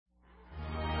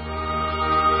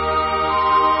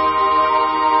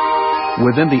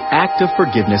Within the act of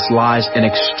forgiveness lies an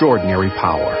extraordinary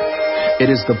power. It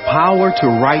is the power to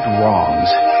right wrongs,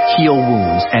 heal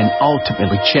wounds, and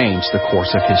ultimately change the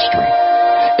course of history.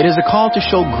 It is a call to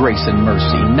show grace and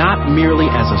mercy, not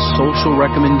merely as a social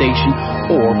recommendation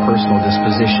or personal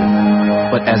disposition,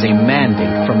 but as a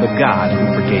mandate from the God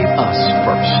who forgave us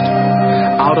first.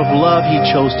 Out of love, He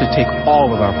chose to take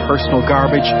all of our personal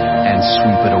garbage and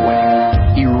sweep it away,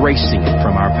 erasing it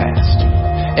from our past.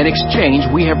 In exchange,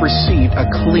 we have received a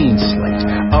clean slate,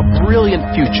 a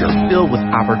brilliant future filled with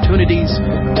opportunities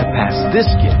to pass this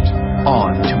gift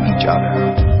on to each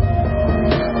other.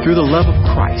 Through the love of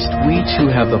Christ, we too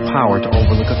have the power to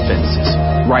overlook offenses,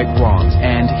 right wrongs,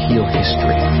 and heal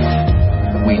history.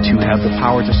 We too have the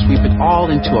power to sweep it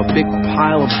all into a big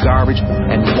pile of garbage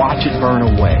and watch it burn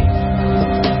away.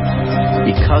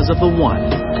 Because of the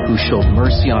one who showed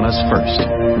mercy on us first,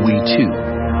 we too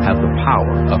have the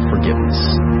power of forgiveness.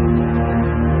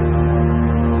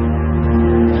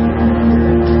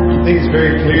 I think it's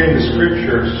very clear in the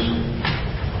Scriptures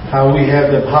how we have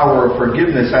the power of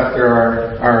forgiveness after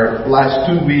our last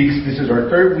 2 weeks. This is our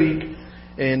third week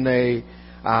in a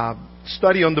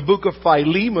study on the book of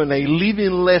Philemon, a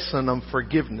living lesson on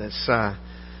forgiveness.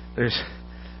 That's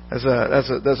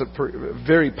a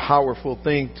very powerful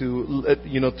thing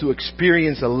to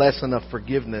experience a lesson of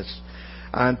forgiveness.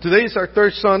 And today is our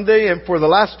third Sunday, and for the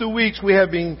last 2 weeks we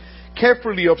have been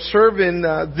carefully observing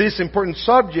this important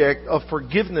subject of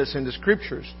forgiveness in the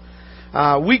Scriptures.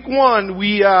 Week 1,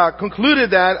 we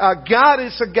concluded that God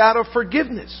is a God of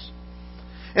forgiveness.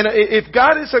 And if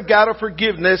God is a God of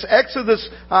forgiveness, Exodus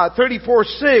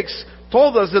 34:6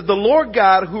 told us that the Lord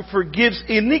God who forgives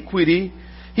iniquity,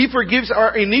 He forgives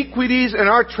our iniquities and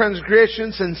our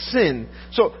transgressions and sin.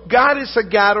 So God is a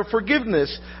God of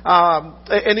forgiveness,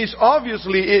 and it's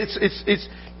obviously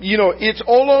it's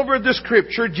all over the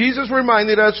Scripture. Jesus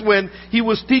reminded us when He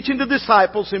was teaching the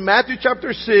disciples in Matthew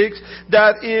chapter 6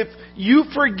 that if you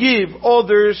forgive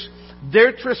others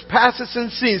their trespasses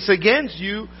and sins against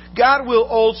you, God will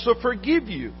also forgive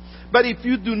you. But if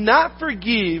you do not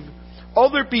forgive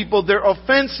other people their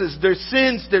offenses, their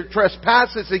sins, their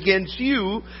trespasses against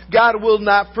you, God will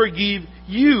not forgive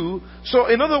you. So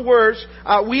in other words,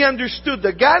 we understood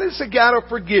that God is a God of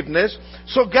forgiveness.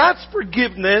 So God's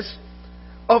forgiveness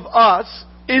of us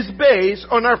is based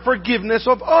on our forgiveness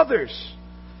of others.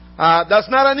 That's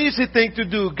not an easy thing to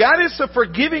do. God is a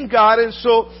forgiving God, and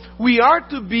so we are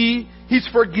to be His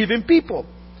forgiving people.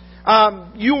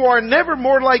 You are never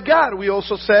more like God, we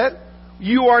also said.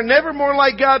 You are never more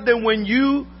like God than when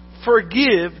you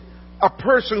forgive a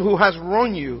person who has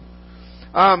wronged you.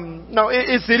 Now,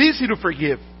 is it easy to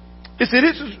forgive? Is it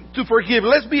easy to forgive?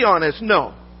 Let's be honest,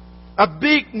 no. A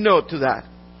big no to that.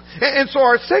 And so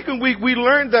our second week, we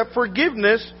learned that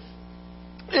forgiveness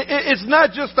is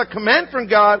not just a command from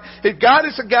God. God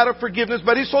is a God of forgiveness,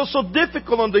 but it's also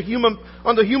difficult on the human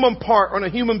part, on a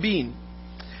human being.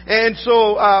 And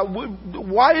so,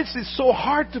 why is it so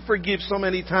hard to forgive so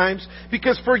many times?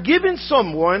 Because forgiving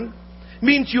someone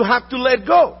means you have to let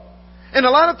go. And a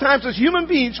lot of times as human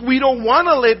beings, we don't want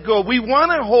to let go. We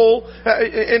want to hold,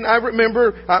 and I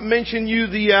remember mentioning you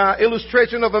the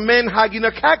illustration of a man hugging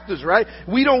a cactus, right?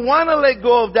 We don't want to let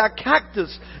go of that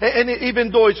cactus. And even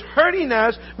though it's hurting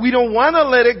us, we don't want to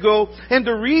let it go. And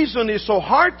the reason it's so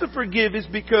hard to forgive is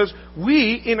because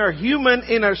we, in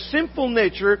our sinful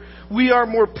nature, we are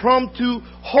more prone to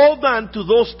hold on to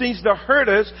those things that hurt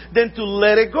us than to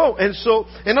let it go. And so,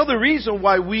 another reason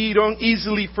why we don't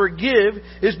easily forgive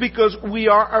is because we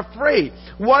are afraid.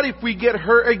 What if we get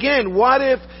hurt again? What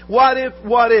if?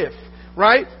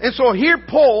 Right? And so here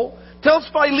Paul tells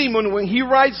Philemon, when he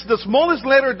writes the smallest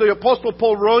letter the Apostle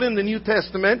Paul wrote in the New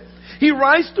Testament, he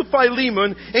writes to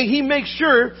Philemon and he makes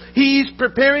sure he's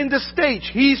preparing the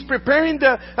stage. He's preparing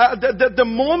the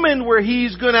moment where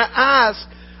he's going to ask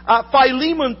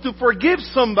Philemon to forgive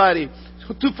somebody,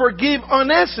 to forgive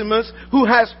Onesimus, who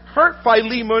has hurt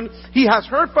Philemon. He has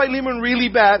hurt Philemon really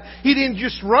bad. He didn't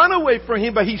just run away from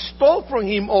him, but he stole from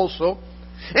him also.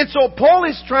 And so Paul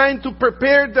is trying to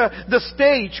prepare the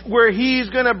stage where he is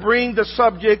going to bring the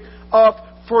subject of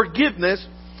forgiveness.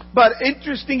 But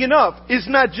interesting enough, it's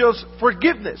not just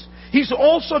forgiveness. He's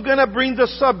also going to bring the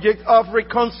subject of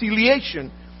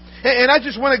reconciliation. And I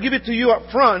just want to give it to you up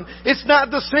front. It's not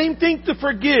the same thing to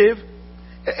forgive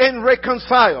and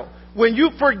reconcile. When you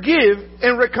forgive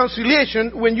and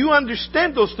reconciliation, when you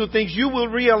understand those two things, you will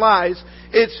realize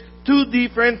it's two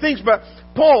different things. But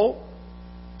Paul,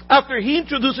 after he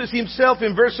introduces himself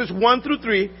in verses 1 through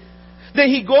 3, then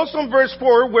he goes on verse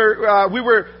 4 where we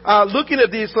were looking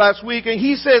at this last week, and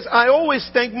he says, I always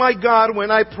thank my God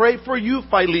when I pray for you,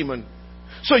 Philemon,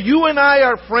 So you and I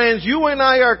are friends. You and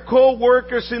I are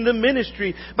co-workers in the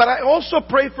ministry. But I also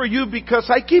pray for you because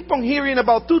I keep on hearing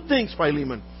about two things,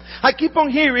 Philemon. I keep on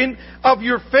hearing of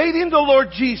your faith in the Lord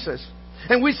Jesus.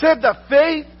 And we said that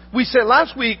faith, we said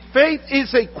last week, faith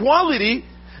is a quality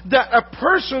that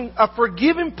a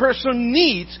forgiving person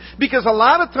needs, because a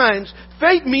lot of times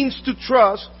faith means to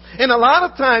trust, and a lot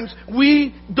of times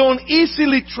we don't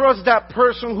easily trust that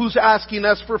person who's asking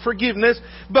us for forgiveness,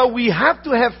 but we have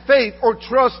to have faith or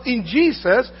trust in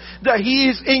Jesus that He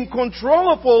is in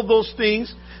control of all those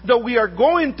things that we are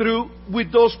going through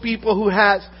with those people who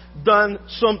has done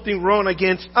something wrong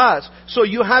against us. So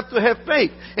you have to have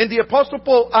faith. And the Apostle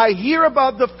Paul, I hear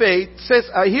about the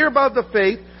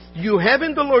faith you have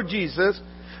in the Lord Jesus,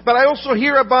 but I also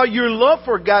hear about your love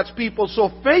for God's people. So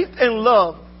faith and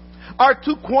love are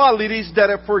two qualities that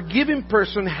a forgiving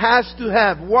person has to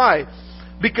have. Why?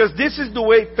 Because this is the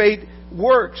way faith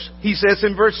works. He says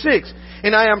in verse 6,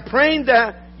 and I am praying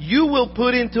that you will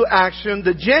put into action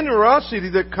the generosity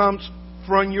that comes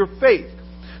from your faith.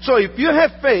 So if you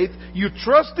have faith, you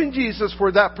trust in Jesus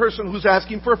for that person who's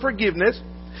asking for forgiveness,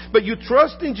 but you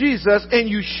trust in Jesus and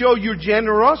you show your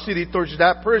generosity towards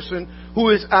that person who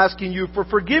is asking you for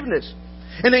forgiveness.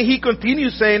 And then he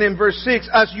continues saying in verse 6,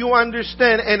 as you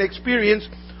understand and experience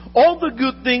all the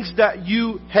good things that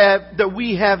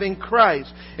we have in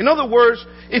Christ. In other words,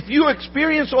 if you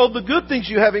experience all the good things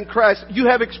you have in Christ, you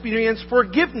have experienced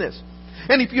forgiveness.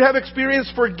 And if you have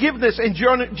experienced forgiveness and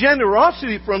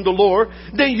generosity from the Lord,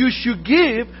 then you should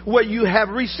give what you have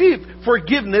received,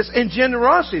 forgiveness and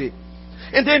generosity.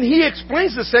 And then he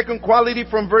explains the second quality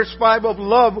from verse 5 of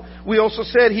love. We also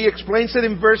said he explains it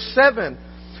in verse 7.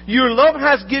 Your love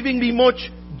has given me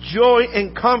much joy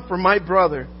and comfort, my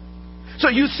brother. So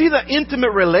you see the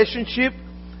intimate relationship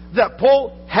that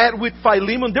Paul had with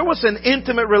Philemon. There was an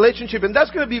intimate relationship, and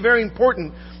that's going to be very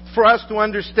important for us to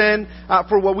understand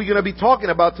for what we're going to be talking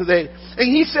about today.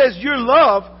 And he says, your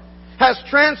love has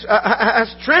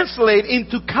translated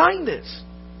into kindness.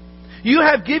 You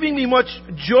have given me much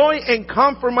joy and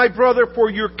comfort, my brother, for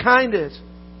your kindness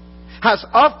has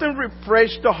often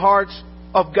refreshed the hearts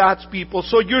of God's people.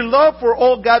 So your love for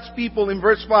all God's people in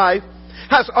verse 5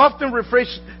 has often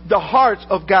refreshed the hearts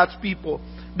of God's people,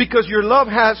 because your love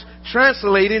has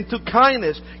translated into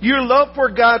kindness. Your love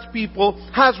for God's people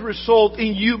has resulted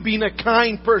in you being a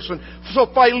kind person. So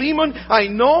Philemon, I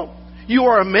know you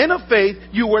are a man of faith.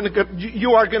 You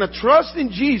are going to trust in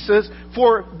Jesus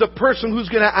for the person who's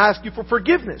going to ask you for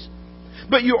forgiveness.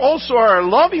 But you also are a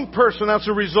loving person as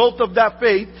a result of that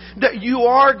faith, that you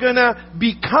are going to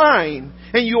be kind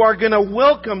and you are going to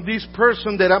welcome this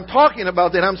person that I'm talking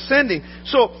about, that I'm sending.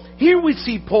 So here we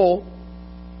see Paul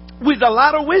with a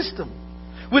lot of wisdom.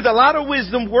 With a lot of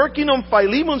wisdom working on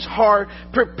Philemon's heart,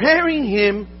 preparing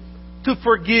him to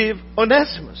forgive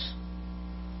Onesimus.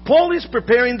 Paul is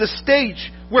preparing the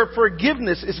stage where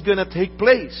forgiveness is going to take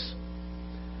place.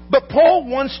 But Paul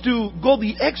wants to go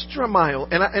the extra mile.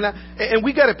 And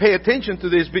we got to pay attention to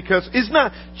this, because it's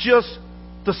not just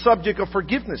the subject of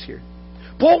forgiveness here.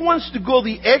 Paul wants to go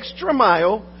the extra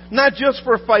mile, not just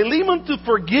for Philemon to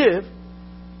forgive,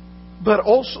 but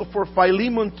also for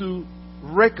Philemon to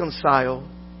reconcile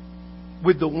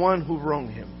with the one who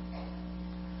wronged him.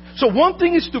 So one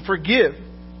thing is to forgive.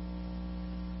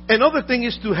 Another thing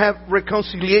is to have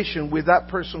reconciliation with that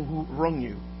person who wronged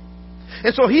you.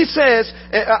 And so he says,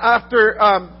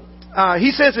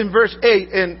 he says in verse 8,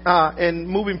 and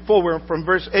moving forward from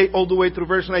verse 8 all the way through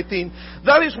verse 19,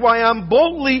 that is why I'm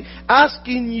boldly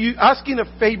asking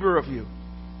a favor of you.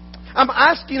 I'm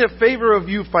asking a favor of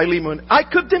you, Philemon. I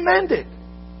could demand it.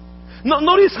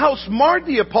 Notice how smart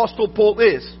the Apostle Paul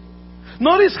is.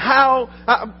 Notice how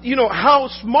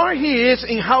smart he is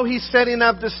in how he's setting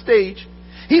up the stage.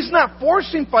 He's not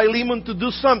forcing Philemon to do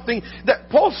something that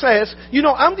Paul says,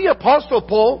 I'm the Apostle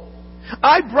Paul.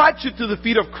 I brought you to the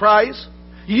feet of Christ.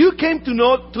 You came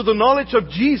to the knowledge of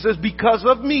Jesus because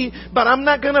of me, but I'm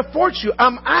not going to force you.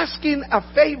 I'm asking a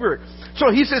favor.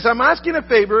 So he says, I'm asking a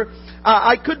favor.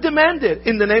 I could demand it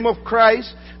in the name of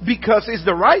Christ because it's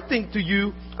the right thing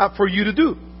for you to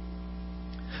do.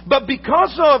 But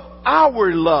because of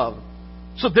our love,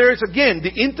 so there is again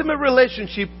the intimate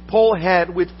relationship Paul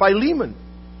had with Philemon.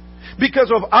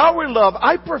 Because of our love,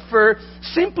 I prefer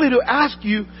simply to ask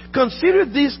you, consider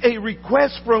this a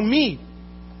request from me.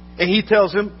 And he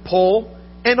tells him, Paul,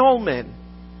 and all men,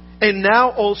 and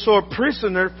now also a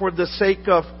prisoner for the sake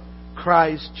of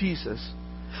Christ Jesus.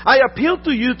 I appeal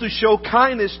to you to show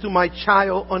kindness to my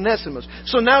child Onesimus.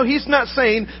 So now he's not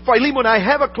saying, Philemon, I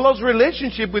have a close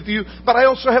relationship with you, but I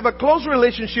also have a close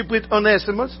relationship with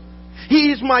Onesimus.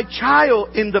 He is my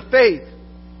child in the faith.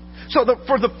 So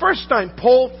for the first time,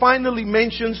 Paul finally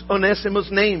mentions Onesimus'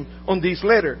 name on this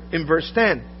letter in verse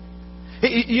 10.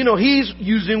 He's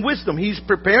using wisdom. He's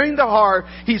preparing the heart.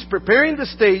 He's preparing the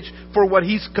stage for what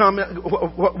he's going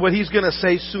to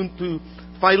say soon to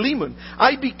Philemon.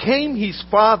 I became his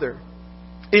father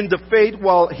in the faith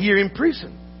while here in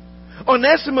prison.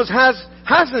 Onesimus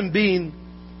hasn't been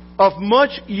of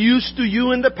much use to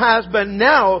you in the past, but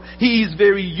now he is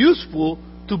very useful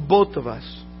to both of us.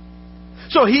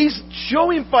 So he's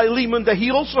showing Philemon that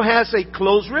he also has a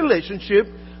close relationship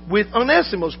with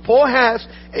Onesimus. Paul has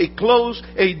a close,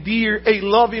 a dear, a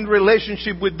loving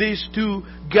relationship with these two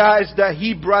guys that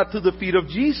he brought to the feet of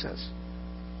Jesus.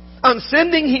 I'm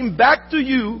sending him back to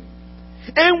you,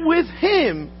 and with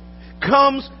him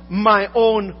comes my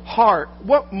own heart.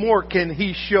 What more can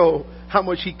he show how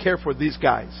much he cares for these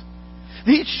guys?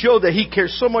 He showed that he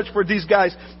cares so much for these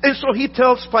guys. And so he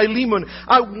tells Philemon,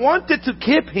 I wanted to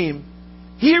keep him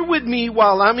here with me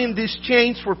while I'm in these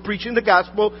chains for preaching the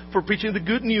gospel, for preaching the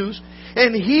good news,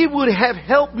 and he would have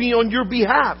helped me on your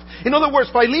behalf. In other words,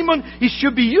 Philemon, it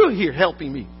should be you here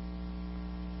helping me.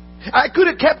 I could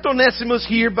have kept Onesimus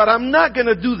here, but I'm not going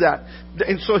to do that.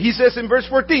 And so he says in verse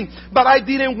 14, but I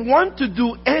didn't want to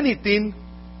do anything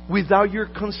without your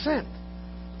consent.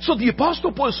 So the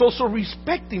Apostle Paul is also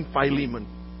respecting Philemon.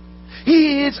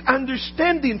 He is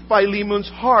understanding Philemon's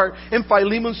heart and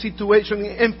Philemon's situation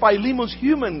and Philemon's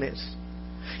humanness.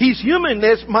 His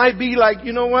humanness might be like,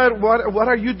 you know what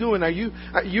are you doing?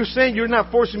 You're saying you're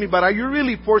not forcing me, but are you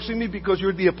really forcing me because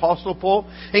you're the Apostle Paul?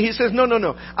 And he says,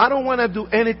 no. I don't want to do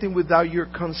anything without your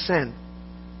consent.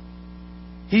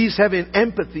 He's having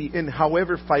empathy in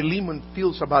however Philemon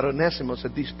feels about Onesimus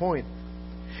at this point.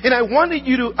 And I want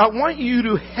you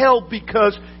to help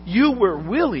because you were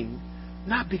willing,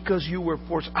 not because you were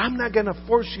forced. I'm not going to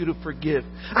force you to forgive.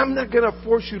 I'm not going to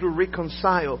force you to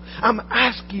reconcile. I'm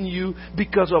asking you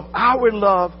because of our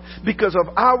love, because of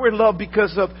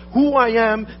who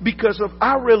I am, because of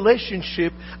our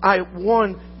relationship. I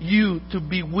want you to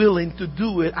be willing to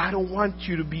do it. I don't want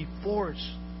you to be forced.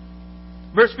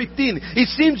 Verse 15, it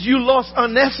seems you lost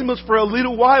Onesimus for a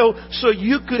little while so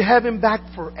you could have him back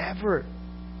forever.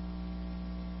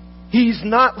 He's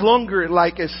not longer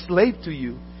like a slave to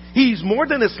you. He's more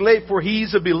than a slave, for he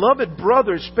is a beloved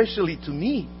brother, especially to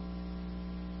me.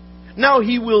 Now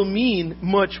he will mean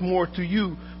much more to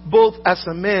you, both as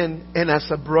a man and as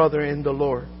a brother in the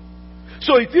Lord.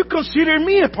 So if you consider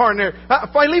me a partner,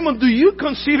 Philemon, do you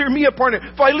consider me a partner?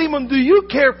 Philemon, do you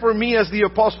care for me as the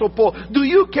Apostle Paul? Do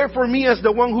you care for me as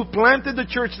the one who planted the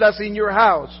church that's in your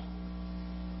house?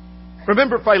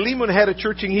 Remember, Philemon had a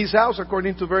church in his house,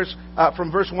 according to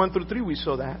from verse 1 through 3, we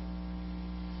saw that.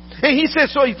 And he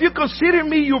says, so if you consider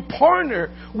me your partner,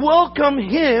 welcome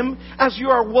him as you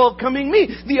are welcoming me.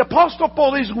 The Apostle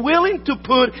Paul is willing to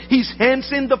put his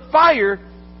hands in the fire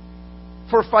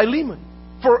for Philemon,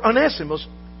 for Onesimus,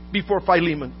 before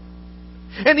Philemon.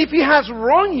 And if he has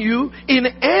wronged you in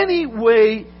any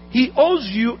way, he owes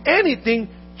you anything,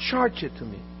 charge it to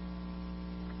me.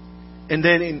 And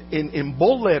then in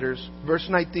bold letters, verse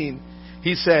 19,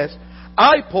 he says,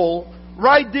 I, Paul,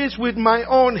 write this with my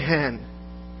own hand.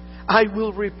 I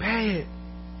will repay it.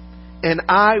 And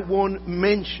I won't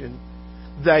mention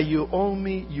that you owe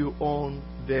me your own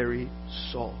very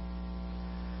soul.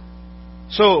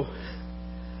 So,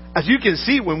 as you can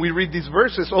see when we read these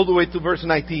verses all the way to verse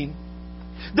 19,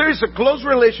 there is a close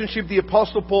relationship the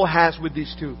Apostle Paul has with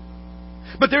these two.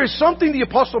 But there is something the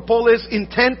Apostle Paul is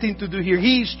intending to do here.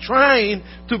 He's trying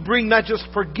to bring not just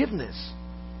forgiveness,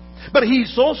 but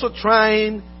he's also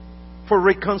trying for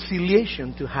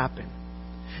reconciliation to happen.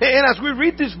 And as we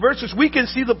read these verses, we can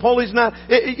see that Paul he's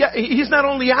not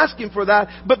only asking for that,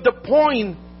 but the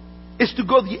point is to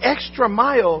go the extra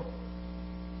mile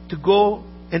to go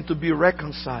and to be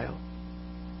reconciled.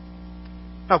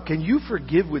 Now, can you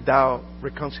forgive without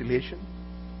reconciliation?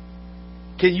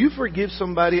 Can you forgive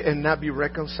somebody and not be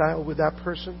reconciled with that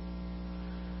person?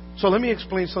 So let me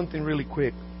explain something really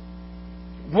quick.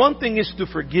 One thing is to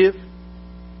forgive,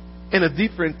 and a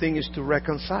different thing is to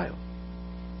reconcile.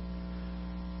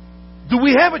 Do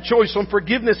we have a choice on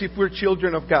forgiveness if we're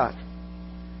children of God?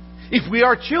 If we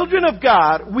are children of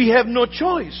God, we have no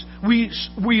choice.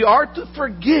 We are to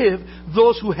forgive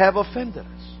those who have offended us.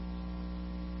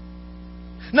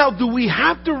 Now, do we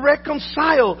have to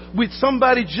reconcile with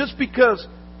somebody just because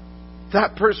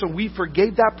that person, we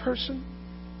forgave that person?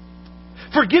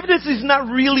 Forgiveness is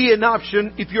not really an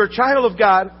option. If you're a child of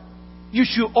God, you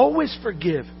should always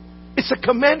forgive. It's a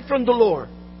command from the Lord.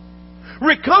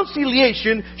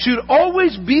 Reconciliation should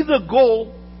always be the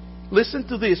goal, listen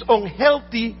to this, on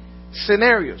healthy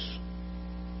scenarios.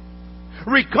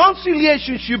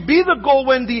 Reconciliation should be the goal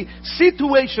when the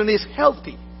situation is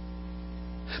healthy.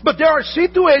 But there are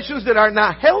situations that are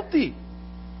not healthy.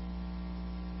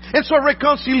 And so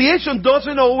reconciliation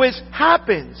doesn't always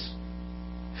happen.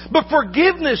 But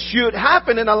forgiveness should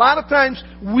happen. And a lot of times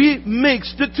we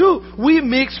mix the two. We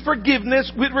mix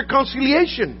forgiveness with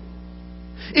reconciliation.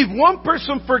 If one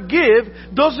person forgives,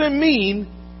 doesn't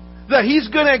mean that he's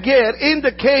going to get in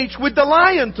the cage with the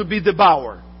lion to be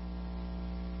devoured.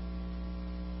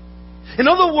 In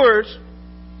other words,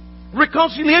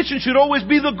 reconciliation should always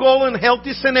be the goal in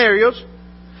healthy scenarios,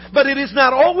 but it is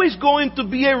not always going to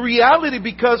be a reality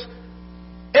because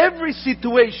every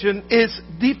situation is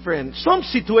different. Some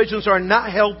situations are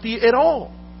not healthy at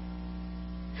all.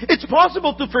 It's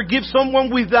possible to forgive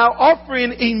someone without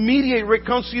offering immediate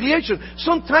reconciliation.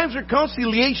 Sometimes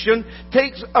reconciliation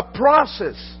takes a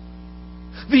process.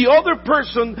 The other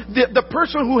person, the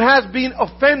person who has been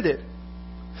offended,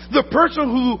 the person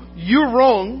who you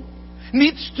wrong,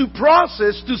 needs to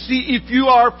process to see if you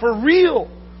are for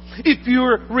real, if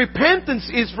your repentance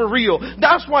is for real.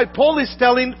 That's why Paul is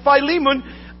telling Philemon,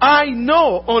 I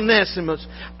know Onesimus.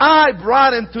 I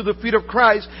brought him to the feet of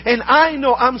Christ, and I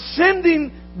know I'm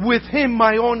sending with him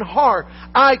my own heart.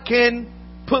 I can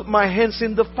put my hands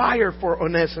in the fire for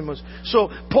Onesimus. So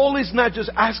Paul is not just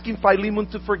asking Philemon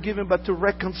to forgive him, but to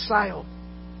reconcile.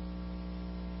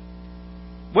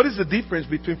 What is the difference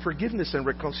between forgiveness and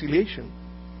reconciliation?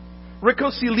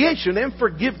 Reconciliation and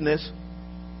forgiveness.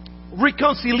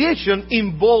 Reconciliation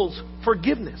involves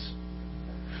forgiveness.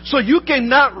 So you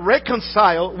cannot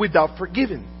reconcile without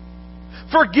forgiving.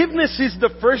 Forgiveness is the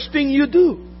first thing you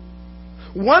do.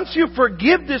 Once you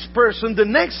forgive this person, the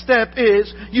next step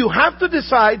is you have to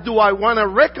decide, do I want to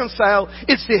reconcile?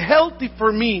 Is it healthy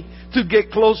for me to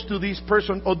get close to this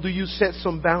person, or do you set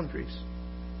some boundaries?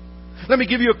 Let me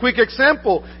give you a quick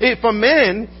example. If a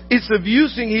man is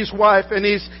abusing his wife and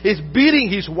is beating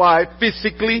his wife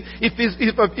physically,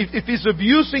 if he's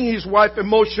abusing his wife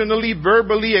emotionally,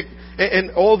 verbally,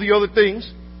 and all the other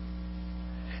things,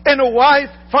 and a wife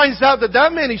finds out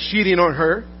that man is cheating on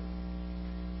her,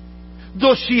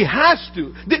 though she has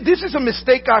to. This is a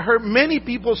mistake I heard many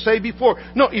people say before.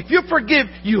 No, if you forgive,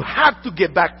 you have to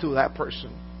get back to that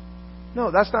person.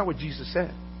 No, that's not what Jesus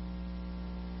said.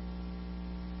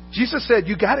 Jesus said,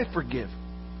 you got to forgive.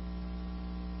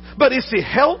 But is it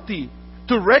healthy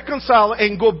to reconcile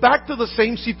and go back to the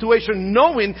same situation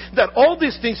knowing that all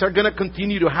these things are going to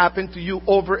continue to happen to you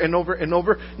over and over and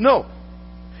over? No.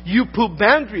 You put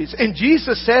boundaries. And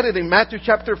Jesus said it in Matthew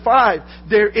chapter 5.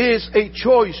 There is a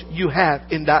choice you have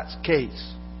in that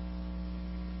case.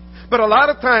 But a lot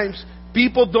of times,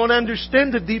 people don't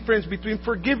understand the difference between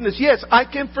forgiveness. Yes, I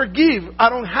can forgive. I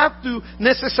don't have to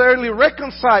necessarily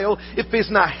reconcile if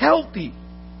it's not healthy.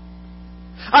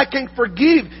 I can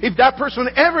forgive if that person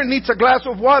ever needs a glass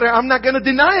of water. I'm not going to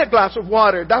deny a glass of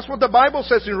water. That's what the Bible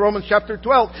says in Romans chapter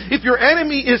 12. If your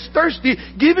enemy is thirsty,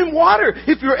 give him water.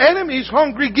 If your enemy is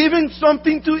hungry, give him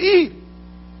something to eat.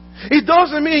 It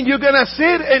doesn't mean you're going to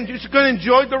sit and you're going to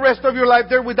enjoy the rest of your life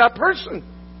there with that person.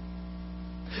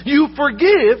 You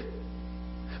forgive,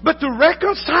 but to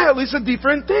reconcile is a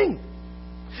different thing.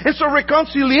 And so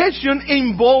reconciliation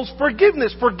involves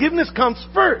forgiveness. Forgiveness comes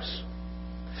first.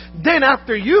 Then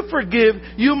after you forgive,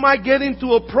 you might get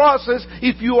into a process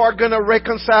if you are going to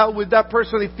reconcile with that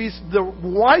person, if it's the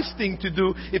wise thing to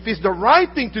do, if it's the right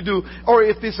thing to do, or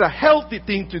if it's a healthy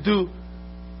thing to do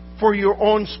for your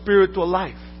own spiritual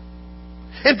life.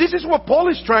 And this is what Paul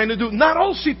is trying to do. Not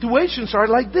all situations are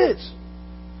like this.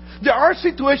 There are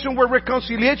situations where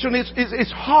reconciliation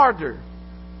is harder.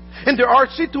 And there are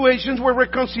situations where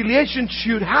reconciliation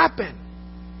should happen.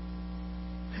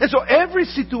 And so every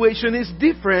situation is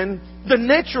different. The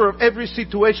nature of every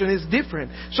situation is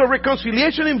different. So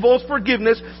reconciliation involves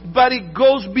forgiveness, but it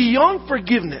goes beyond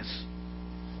forgiveness.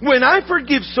 When I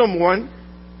forgive someone,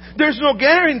 there's no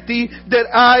guarantee that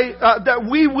that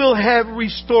we will have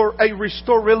a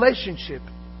restored relationship.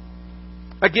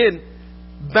 Again,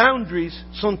 boundaries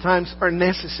sometimes are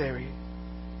necessary.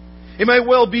 It might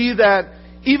well be that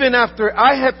even after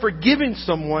I have forgiven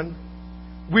someone,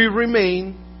 we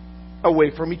remain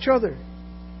away from each other.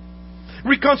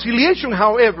 Reconciliation,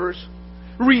 however,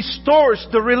 restores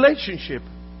the relationship.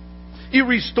 It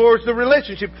restores the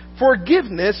relationship.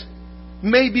 Forgiveness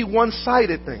may be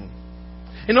one-sided thing.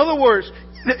 In other words,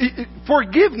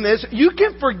 forgiveness, you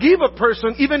can forgive a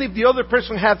person even if the other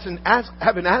person haven't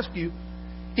asked you.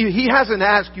 If he hasn't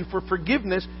asked you for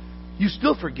forgiveness, you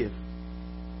still forgive.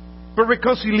 But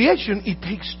reconciliation, it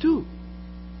takes two.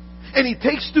 And it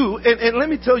takes two. And let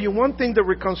me tell you one thing that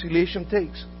reconciliation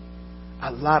takes.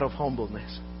 A lot of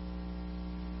humbleness.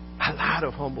 A lot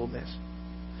of humbleness.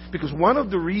 Because one of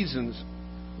the reasons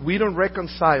we don't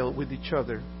reconcile with each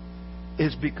other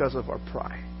is because of our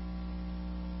pride.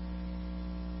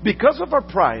 Because of our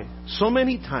pride, so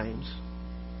many times,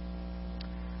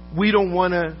 we don't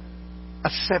want to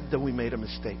accept that we made a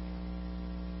mistake.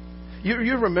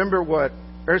 You remember what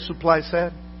Air Supply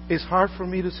said? It's hard for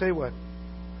me to say what?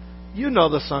 You know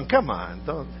the song. Come on,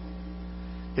 don't.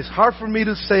 It's hard for me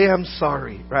to say I'm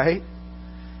sorry, right?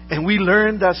 And we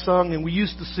learned that song and we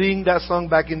used to sing that song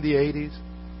back in the 80s.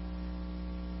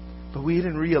 But we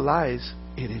didn't realize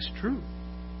it is true.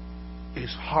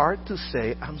 It's hard to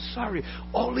say I'm sorry.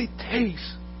 All it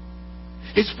takes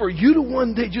is for you to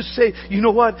one day just say, you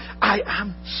know what? I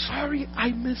am sorry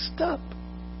I messed up.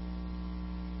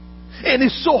 And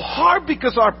it's so hard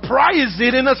because our pride is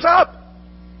eating us up.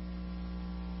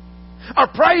 Our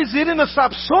pride is eating us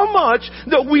up so much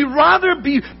that we rather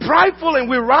be prideful and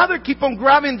we rather keep on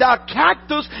grabbing that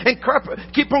cactus and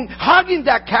keep on hugging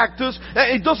that cactus.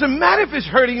 It doesn't matter if it's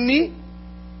hurting me.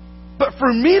 But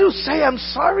for me to say I'm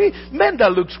sorry, man,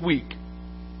 that looks weak.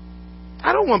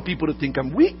 I don't want people to think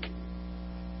I'm weak.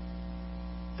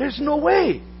 There's no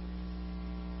way.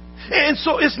 And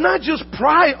so it's not just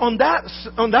pride on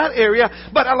that area,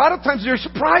 but a lot of times there's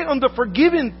pride on the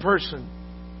forgiving person.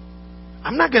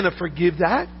 I'm not going to forgive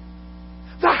that.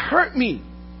 That hurt me.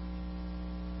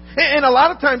 And a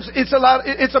lot of times it's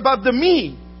about the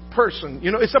me person.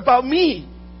 You know, it's about me.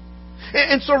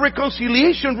 And so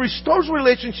reconciliation restores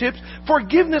relationships.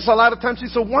 Forgiveness a lot of times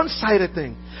is a one-sided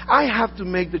thing. I have to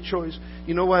make the choice.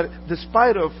 You know what?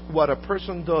 Despite of what a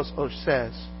person does or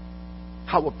says,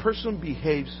 how a person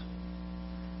behaves,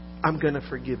 I'm going to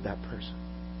forgive that person.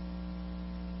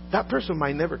 That person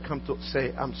might never come to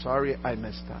say, I'm sorry, I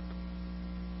messed up.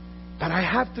 But I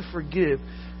have to forgive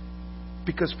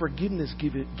because forgiveness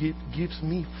gives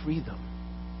me freedom.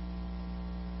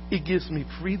 It gives me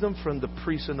freedom from the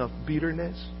prison of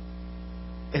bitterness.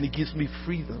 And it gives me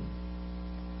freedom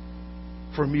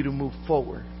for me to move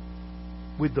forward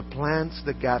with the plans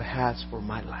that God has for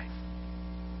my life.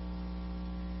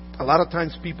 A lot of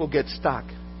times people get stuck.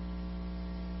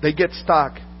 They get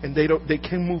stuck and they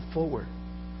can't move forward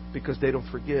because they don't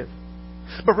forgive.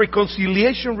 But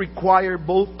reconciliation requires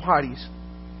both parties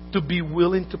to be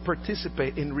willing to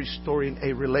participate in restoring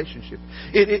a relationship.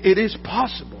 It is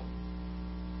possible.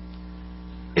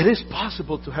 It is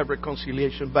possible to have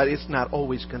reconciliation, but it's not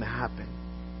always going to happen.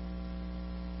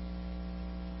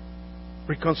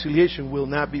 Reconciliation will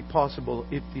not be possible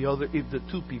if the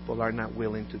two people are not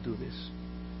willing to do this.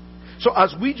 So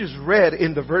as we just read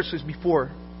in the verses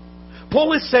before,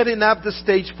 Paul is setting up the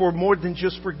stage for more than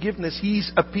just forgiveness.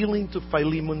 He's appealing to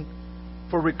Philemon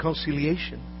for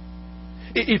reconciliation.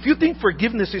 If you think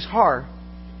forgiveness is hard,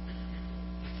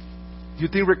 do you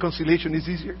think reconciliation is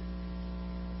easier?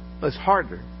 It's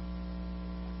harder.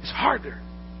 It's harder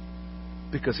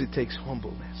because it takes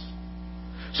humbleness.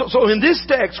 So in this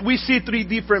text, we see three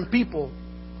different people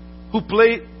who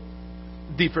play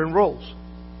different roles.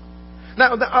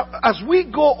 Now, as we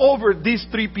go over these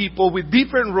three people with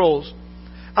different roles,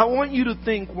 I want you to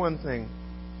think one thing.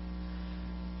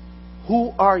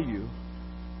 Who are you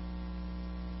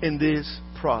in this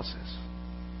process?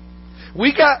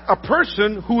 We got a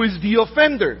person who is the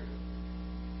offender.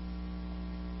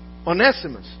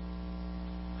 Onesimus.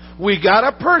 We got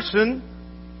a person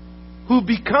who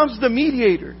becomes the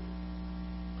mediator.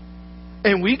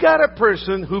 And we got a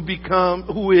person who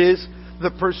is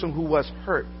the person who was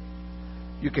hurt.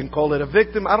 You can call it a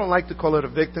victim. I don't like to call it a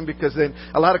victim because then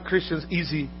a lot of Christians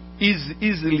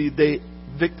easily they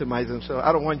victimize themselves.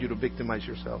 I don't want you to victimize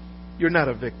yourself. You're not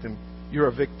a victim. You're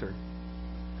a victor.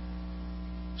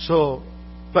 So,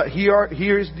 but here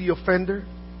is the offender,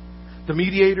 the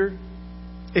mediator,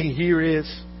 and here is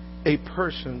a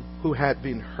person who had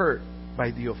been hurt by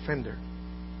the offender.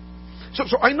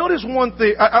 So I noticed one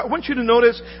thing. I want you to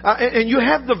notice, and you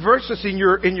have the verses in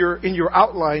your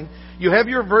outline. You have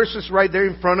your verses right there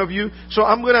in front of you. So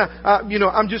I'm gonna,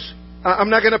 I'm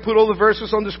not gonna put all the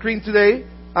verses on the screen today.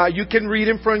 You can read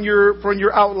them from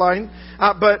your outline.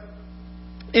 But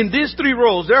in these three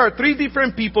roles, there are three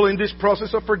different people in this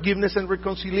process of forgiveness and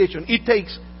reconciliation. It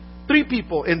takes three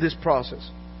people in this process.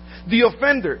 The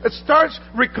offender.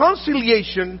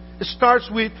 Reconciliation starts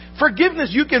with forgiveness.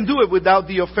 You can do it without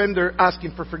the offender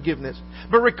asking for forgiveness.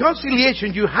 But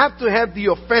reconciliation, you have to have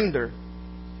the offender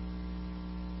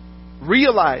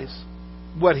realize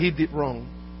what he did wrong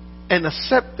and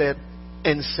accept it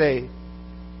and say,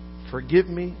 forgive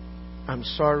me, I'm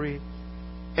sorry,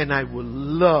 and I would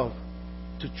love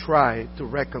to try to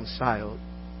reconcile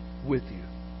with you.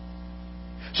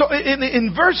 So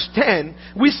in verse 10,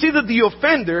 we see that the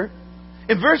offender,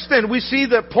 In verse 10, we see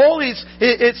that Paul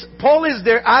is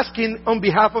there asking on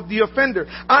behalf of the offender.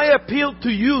 I appeal to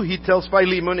you, he tells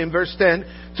Philemon in verse 10,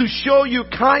 to show you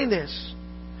kindness.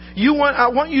 I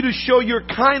want you to show your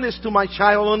kindness to my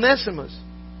child Onesimus.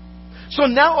 So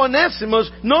now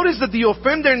Onesimus, notice that the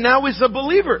offender now is a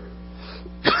believer.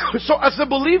 So as a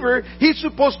believer, he's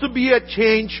supposed to be a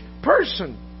changed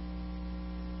person.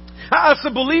 As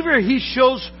a believer, he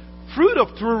shows fruit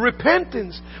of true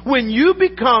repentance. When you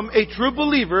become a true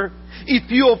believer,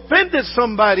 if you offended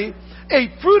somebody, a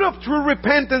fruit of true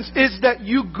repentance is that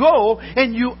you go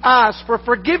and you ask for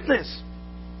forgiveness.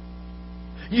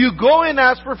 You go and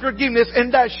ask for forgiveness,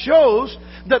 and that shows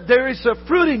that there is a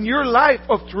fruit in your life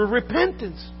of true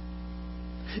repentance.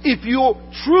 If you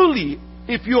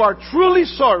are truly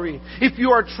sorry, if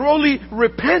you are truly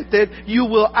repented, you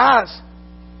will ask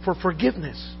for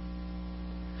forgiveness.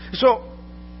 So,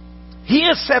 he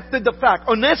accepted the fact,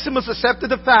 Onesimus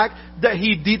accepted the fact that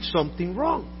he did something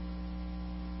wrong.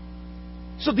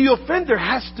 So the offender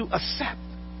has to accept,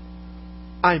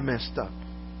 I messed up.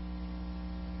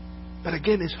 But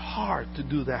again, it's hard to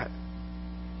do that.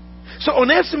 So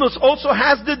Onesimus also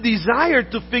has the desire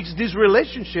to fix this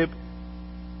relationship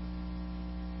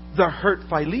that hurt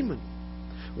Philemon.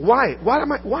 Why?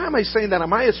 Why am I saying that?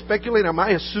 Am I speculating? Am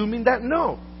I assuming that?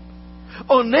 No.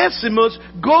 Onesimus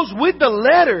goes with the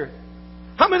letter.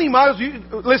 How many miles?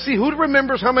 Let's see, who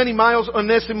remembers how many miles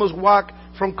Onesimus walked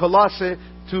from Colossae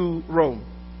to Rome?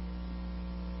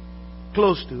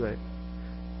 Close to it.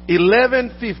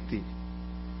 1150.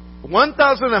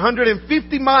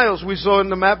 1,150 miles we saw on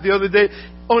the map the other day.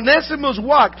 Onesimus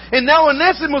walked. And now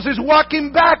Onesimus is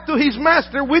walking back to his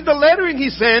master with the letter in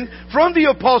his hand from the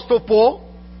Apostle Paul.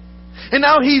 And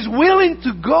now he's willing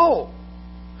to go.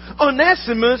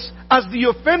 Onesimus, as the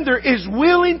offender, is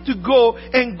willing to go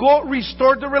and go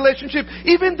restore the relationship,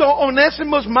 even though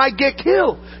Onesimus might get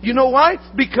killed. You know why?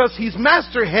 Because his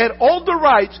master had all the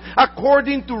rights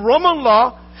according to Roman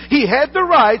law. He had the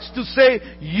rights to say,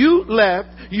 you left,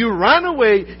 you ran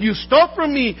away, you stole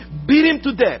from me, beat him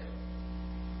to death.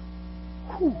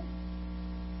 Whew.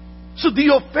 So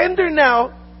the offender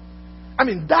now,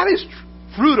 that is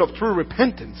fruit of true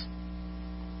repentance.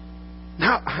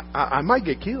 Now, I might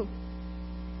get killed.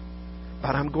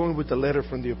 But I'm going with the letter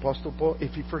from the Apostle Paul.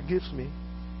 If he forgives me,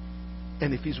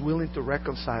 and if he's willing to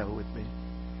reconcile with me.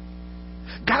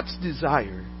 God's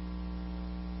desire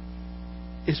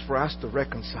is for us to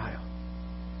reconcile.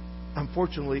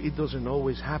 Unfortunately, it doesn't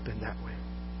always happen that way.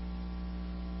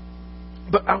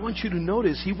 But I want you to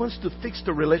notice, he wants to fix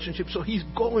the relationship, so he's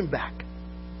going back.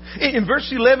 In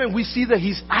verse 11, we see that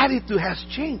his attitude has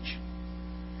changed.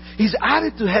 His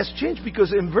attitude has changed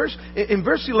because in verse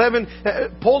 11,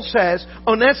 Paul says,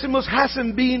 Onesimus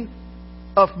hasn't been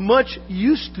of much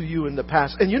use to you in the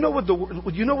past. And you know what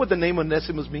the name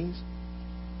Onesimus means?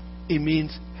 It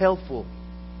means helpful.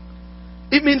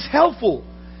 It means helpful.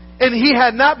 And he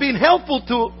had not been helpful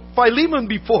to Philemon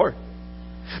before.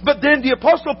 But then the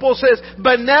Apostle Paul says,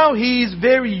 but now he is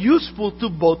very useful to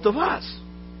both of us.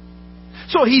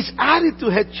 So his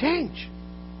attitude had changed.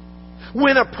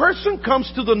 When a person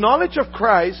comes to the knowledge of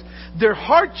Christ, their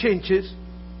heart changes,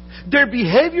 their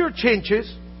behavior changes,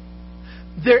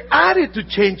 their attitude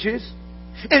changes,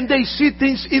 and they see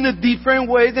things in a different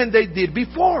way than they did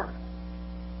before.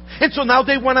 And so now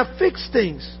they want to fix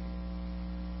things.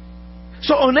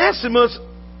 So Onesimus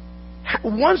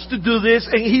wants to do this,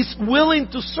 and he's willing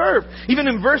to serve. Even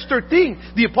in verse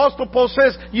 13, the Apostle Paul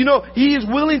says, he is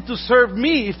willing to serve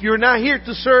me. If you're not here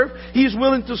to serve, he is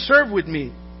willing to serve with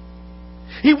me.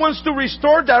 He wants to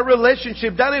restore that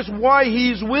relationship. That is why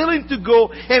he is willing to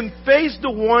go and face the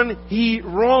one he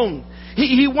wronged.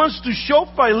 He wants to show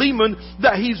Philemon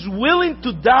that he's willing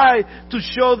to die to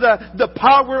show that the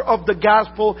power of the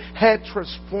gospel had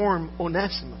transformed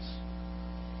Onesimus.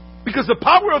 Because the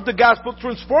power of the gospel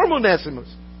transformed Onesimus.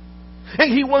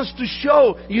 And he wants to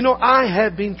show, I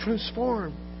have been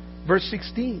transformed. Verse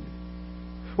 16.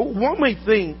 One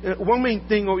main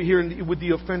thing over here with the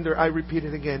offender, I repeat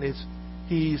it again, is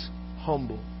he's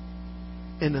humble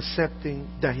in accepting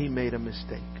that he made a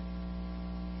mistake.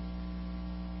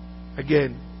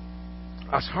 Again,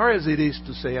 as hard as it is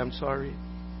to say I'm sorry,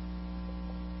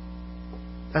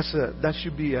 that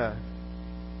should be a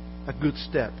good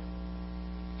step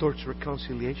towards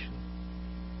reconciliation.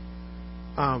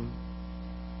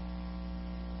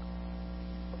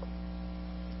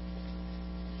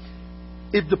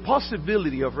 If the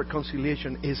possibility of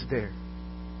reconciliation is there,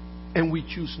 and we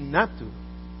choose not to,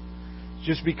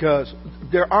 just because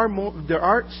there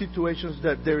are situations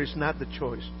that there is not the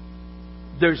choice.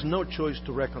 There's no choice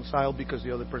to reconcile because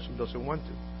the other person doesn't want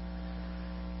to.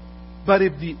 But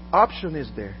if the option is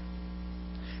there,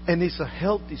 and it's a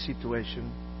healthy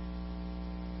situation,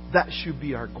 that should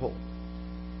be our goal.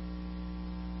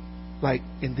 Like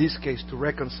in this case, to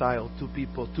reconcile two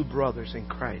people, two brothers in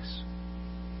Christ.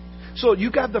 So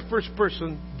you got the first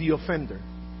person, the offender.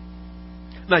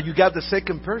 Now you got the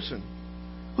second person.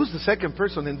 Who's the second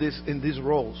person in these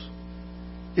roles?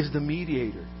 Is the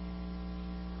mediator.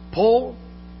 Paul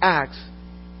acts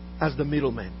as the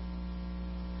middleman.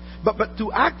 But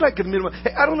to act like a middleman,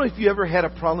 I don't know if you ever had a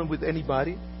problem with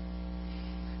anybody,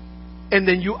 and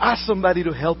then you ask somebody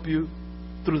to help you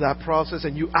through that process,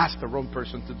 and you ask the wrong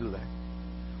person to do that.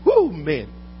 Whoo, man.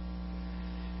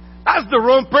 Ask the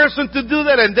wrong person to do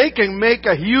that, and they can make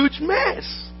a huge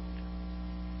mess.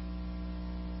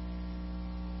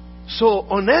 So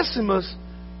Onesimus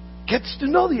gets to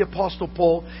know the Apostle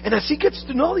Paul, and as he gets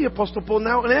to know the Apostle Paul,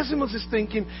 now Onesimus is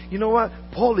thinking, you know what?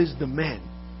 Paul is the man.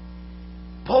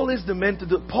 Paul is the man to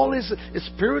do. Paul is a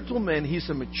spiritual man. He's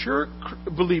a mature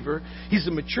believer. He's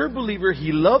a mature believer.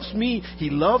 He loves me. He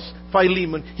loves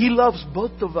Philemon. He loves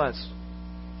both of us.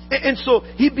 And so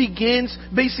he begins,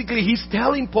 basically he's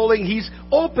telling Paul, and he's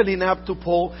opening up to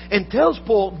Paul, and tells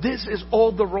Paul, this is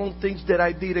all the wrong things that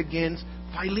I did against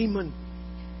Philemon.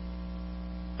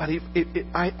 But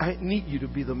I need you to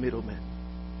be the middleman.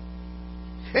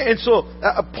 And so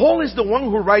Paul is the one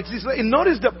who writes this. And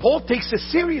notice that Paul takes it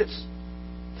serious.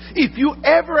 If you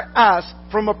ever ask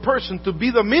from a person to be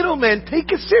the middleman,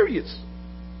 take it serious.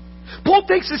 Paul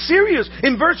takes it serious.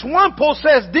 In verse 1, Paul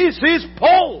says, this is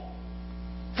Paul.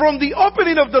 From the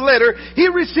opening of the letter, he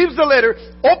receives the letter,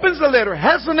 opens the letter,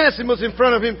 has Onesimus in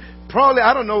front of him. Probably,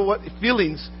 I don't know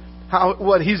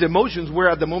what his emotions were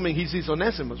at the moment he sees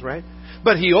Onesimus, right?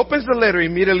 But he opens the letter,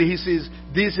 immediately he says,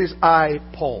 this is I,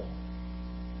 Paul.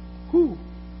 Whew.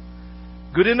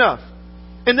 Good enough.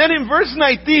 And then in verse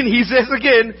 19, he says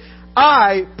again,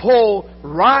 I, Paul,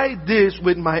 write this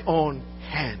with my own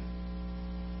hand.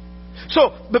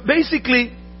 So, but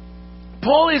basically,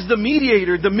 Paul is the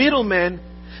mediator, the middleman.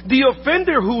 The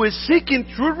offender who is seeking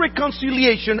true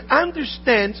reconciliation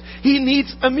understands he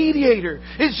needs a mediator.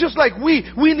 It's just like we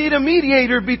need a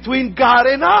mediator between God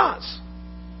and us.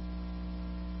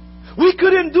 We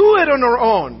couldn't do it on our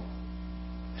own.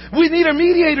 We need a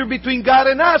mediator between God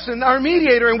and us, and our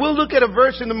mediator, and we'll look at a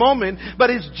verse in a moment,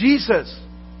 but it's Jesus.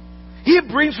 He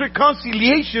brings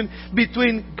reconciliation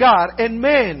between God and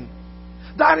man.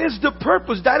 That is the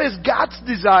purpose. That is God's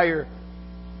desire.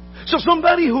 So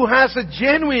somebody who has a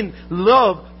genuine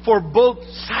love for both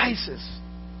sides.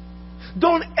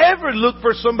 Don't ever look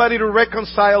for somebody to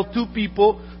reconcile two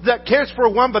people that cares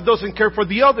for one but doesn't care for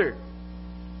the other.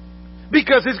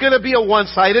 Because it's going to be a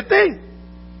one-sided thing.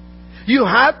 You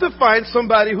have to find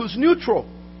somebody who's neutral.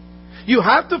 You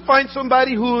have to find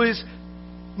somebody who is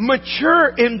mature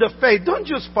in the faith. Don't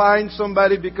just find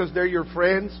somebody because they're your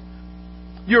friends.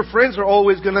 Your friends are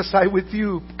always going to side with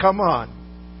you. Come on.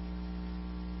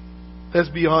 Let's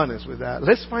be honest with that.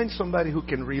 Let's find somebody who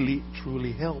can really,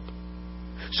 truly help.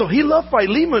 So he loved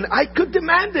Philemon. I could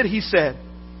demand it, he said.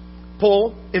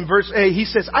 Paul, in verse 8, he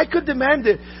says, I could demand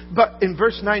it. But in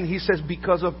verse 9, he says,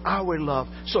 because of our love.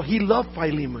 So he loved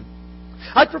Philemon.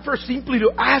 I prefer simply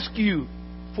to ask you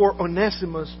for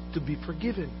Onesimus to be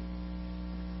forgiven.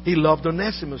 He loved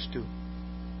Onesimus too.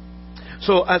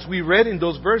 So as we read in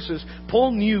those verses,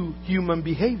 Paul knew human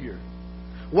behavior.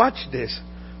 Watch this.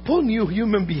 Paul knew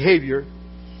human behavior.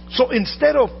 So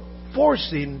instead of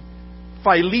forcing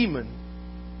Philemon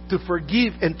to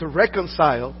forgive and to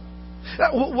reconcile,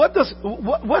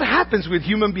 what happens with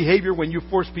human behavior when you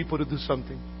force people to do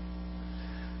something?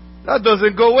 That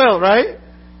doesn't go well, right?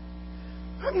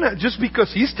 I'm not, just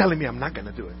because he's telling me I'm not going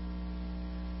to do it.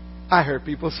 I heard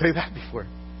people say that before.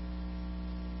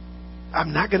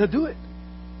 I'm not going to do it.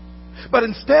 But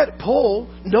instead, Paul,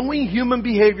 knowing human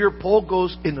behavior, Paul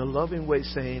goes in a loving way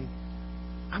saying,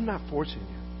 I'm not forcing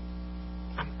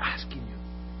you. I'm asking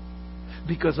you.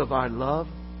 Because of our love,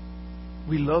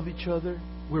 we love each other.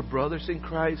 We're brothers in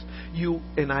Christ. You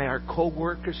and I are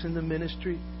co-workers in the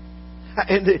ministry.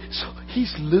 And so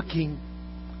he's looking,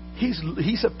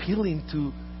 he's appealing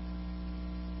to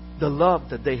the love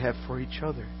that they have for each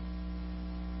other.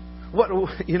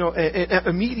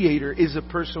 A mediator is a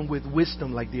person with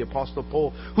wisdom like the Apostle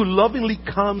Paul, who lovingly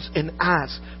comes and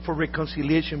asks for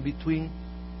reconciliation between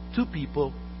two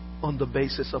people on the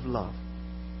basis of love.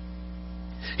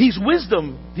 His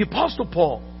wisdom, the Apostle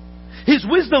Paul, his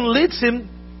wisdom leads him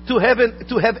to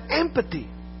have empathy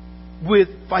with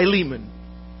Philemon.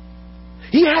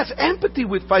 He has empathy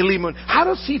with Philemon. How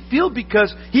does he feel?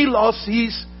 Because he lost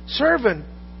his servant,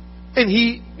 and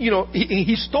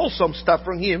he stole some stuff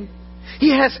from him.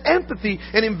 He has empathy,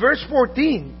 and in verse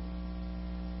 14,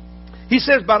 He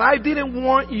says, but I didn't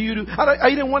want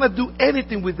to do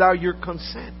anything without your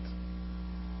consent.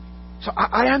 So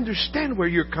I understand where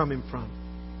you're coming from.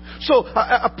 So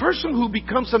a person who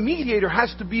becomes a mediator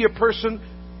has to be a person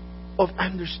of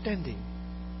understanding.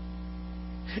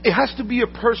 It has to be a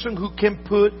person who can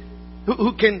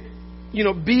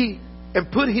be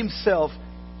and put himself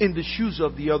in the shoes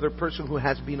of the other person who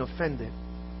has been offended.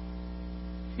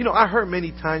 I heard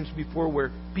many times before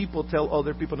where people tell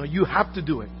other people, no, you have to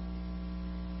do it.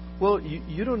 Well,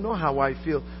 you don't know how I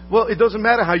feel. Well, it doesn't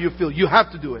matter how you feel. You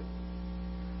have to do it.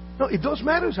 No, it does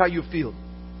matter how you feel.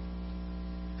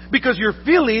 Because your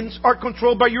feelings are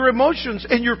controlled by your emotions.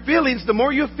 And your feelings, the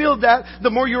more you feel that, the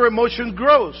more your emotion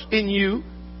grows in you,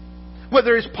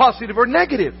 whether it's positive or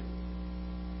negative.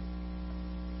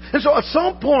 And so at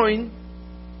some point,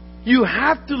 you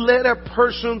have to let a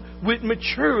person with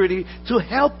maturity to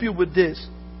help you with this.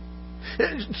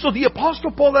 So the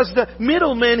Apostle Paul, as the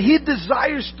middleman, he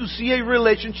desires to see a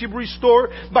relationship restored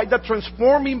by the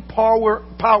transforming power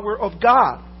of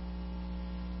God.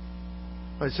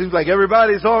 It seems like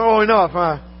everybody's all enough,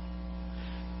 huh?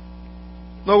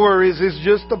 No worries, it's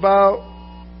just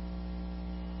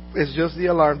the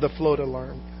alarm, the float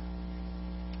alarm.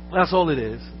 That's all it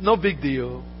is. No big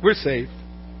deal. We're safe.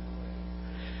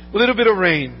 A little bit of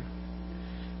rain.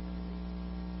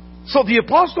 So the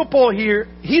Apostle Paul here,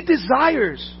 he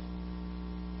desires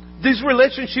this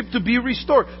relationship to be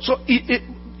restored. So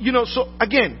so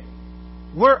again,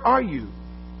 where are you?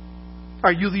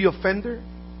 Are you the offender?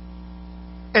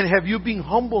 And have you been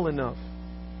humble enough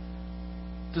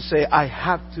to say, I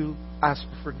have to ask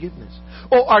for forgiveness?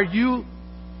 Or are you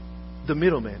the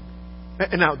middleman?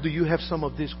 And now, do you have some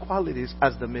of these qualities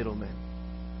as the middleman?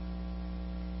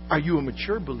 Are you a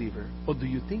mature believer? Or do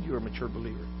you think you're a mature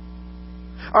believer?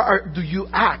 Do you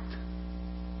act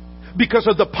because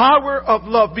of the power of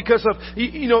love? Because of,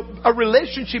 a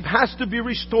relationship has to be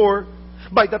restored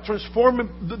by the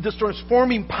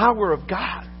transforming power of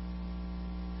God.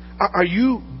 Are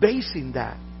you basing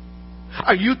that?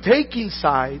 Are you taking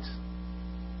sides?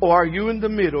 Or are you in the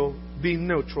middle being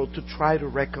neutral to try to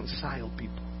reconcile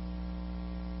people?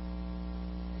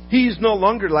 He is no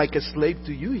longer like a slave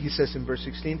to you, he says in verse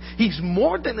 16. He's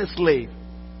more than a slave.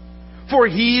 For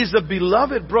he is a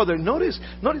beloved brother. Notice,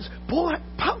 Paul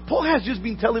has just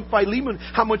been telling Philemon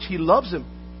how much he loves him.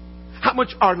 How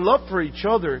much our love for each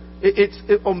other.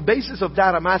 On basis of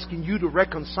that, I'm asking you to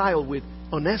reconcile with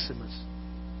Onesimus.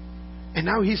 And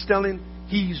now he's telling,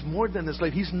 he's more than a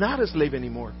slave. He's not a slave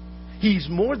anymore. He's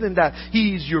more than that.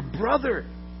 He is your brother.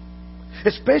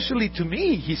 Especially to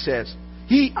me, he says.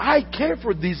 I care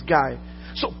for this guy.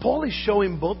 So Paul is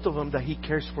showing both of them that he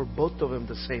cares for both of them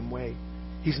the same way.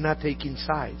 He's not taking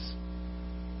sides.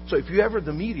 So if you're ever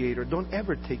the mediator, don't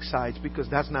ever take sides, because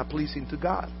that's not pleasing to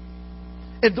God.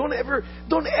 And don't ever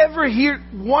hear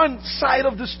one side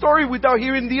of the story without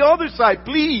hearing the other side,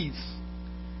 please.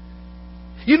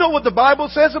 You know what the Bible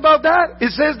says about that?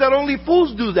 It says that only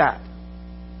fools do that.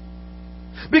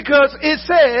 Because it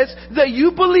says that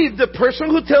you believe the person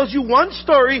who tells you one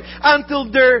story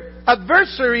until their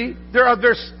adversary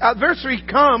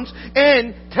comes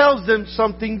and tells them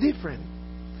something different.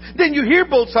 Then you hear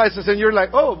both sides and you're like,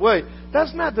 oh wait,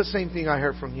 that's not the same thing I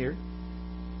heard from here.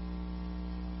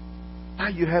 Now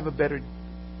you have a better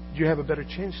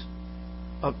chance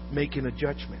of making a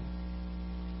judgment.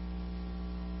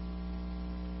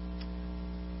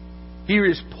 Here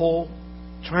is Paul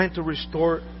trying to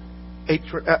restore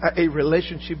a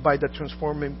relationship by the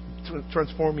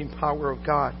transforming power of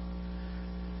God.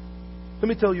 Let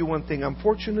me tell you one thing.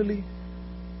 Unfortunately,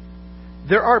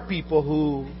 there are people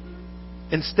who,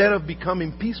 instead of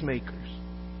becoming peacemakers,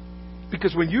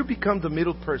 because when you become the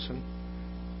middle person,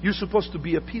 you're supposed to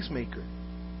be a peacemaker.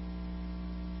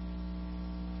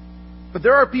 But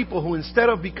there are people who, instead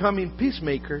of becoming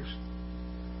peacemakers,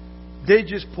 they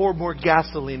just pour more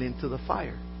gasoline into the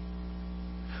fire.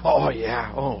 Oh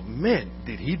yeah, oh man,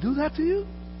 did he do that to you?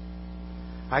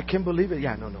 I can't believe it.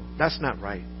 Yeah, no, that's not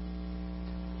right.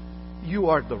 You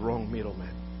are the wrong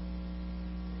middleman.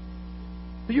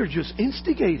 You're just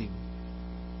instigating.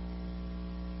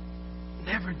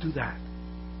 Never do that.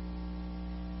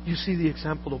 You see the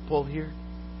example of Paul here?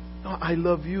 No, I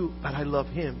love you, but I love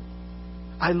him.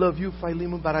 I love you,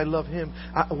 Philemon, but I love him.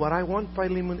 What I want,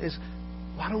 Philemon, is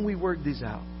why don't we work this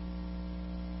out?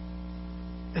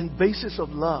 And basis of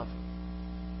love,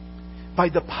 by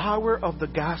the power of the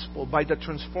gospel, by the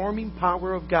transforming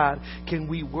power of God, can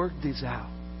we work this out?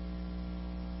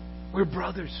 We're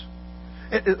brothers.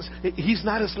 He's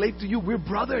not a slave to you. We're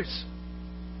brothers.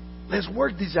 Let's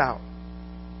work this out.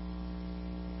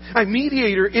 A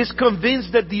mediator is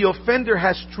convinced that the offender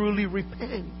has truly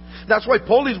repented. That's why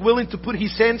Paul is willing to put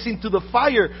his hands into the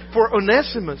fire for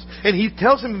Onesimus. And he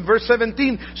tells him in verse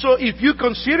 17, so if you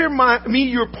consider me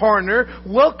your partner,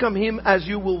 welcome him as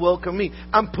you will welcome me.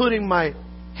 I'm putting my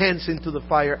hands into the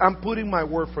fire. I'm putting my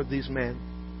word for this man.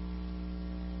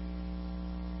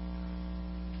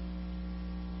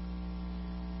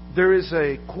 There is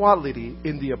a quality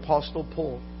in the Apostle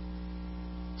Paul,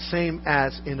 same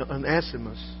as in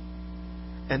Onesimus.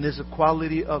 And there's a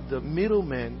quality of the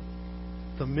middleman.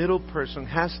 The middle person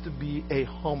has to be a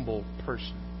humble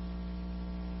person.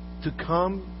 To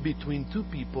come between two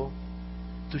people,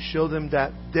 to show them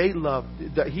that they love,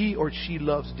 that he or she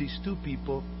loves these two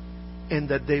people, and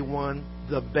that they want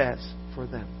the best for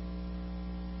them.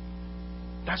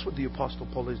 That's what the Apostle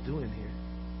Paul is doing here.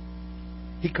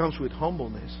 He comes with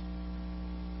humbleness.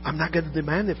 I'm not going to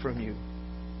demand it from you,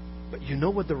 but you know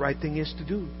what the right thing is to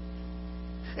do.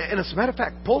 And as a matter of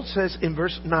fact, Paul says in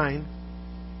verse 9,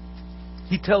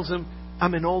 he tells him,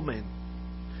 I'm an old man.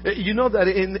 You know that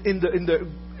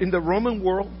in the Roman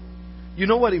world, you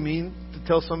know what it means to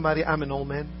tell somebody I'm an old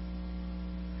man?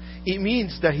 It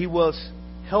means that he was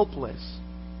helpless,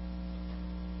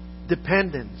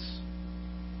 dependence.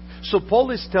 So Paul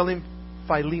is telling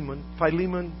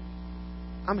Philemon,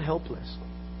 I'm helpless.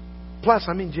 Plus,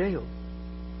 I'm in jail.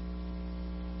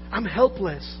 I'm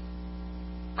helpless.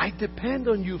 I depend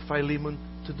on you, Philemon,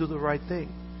 to do the right thing.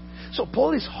 So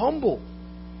Paul is humble.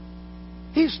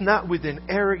 He's not with an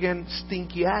arrogant,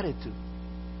 stinky attitude,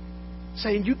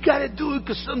 saying, you got to do it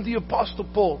because I'm the Apostle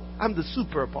Paul. I'm the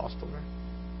super apostle,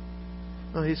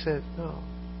 right? No, he said, no,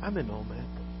 I'm an old man.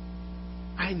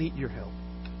 I need your help.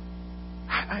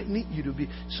 I need you to be.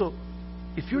 So,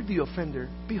 if you're the offender,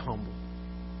 be humble.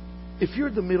 If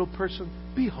you're the middle person,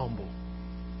 be humble.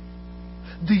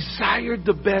 Desire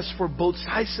the best for both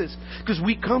sides. Because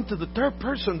we come to the third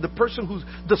person, the person who's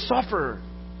the sufferer.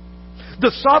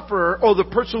 The sufferer or the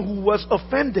person who was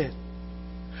offended.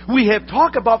 We have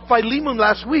talked about Philemon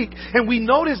last week, and we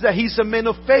noticed that he's a man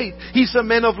of faith. He's a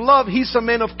man of love. He's a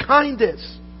man of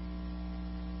kindness.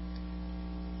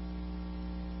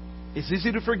 It's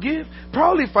easy to forgive.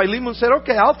 Probably Philemon said,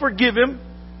 okay, I'll forgive him.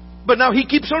 But now he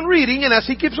keeps on reading, and as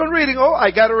he keeps on reading, I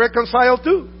got to reconcile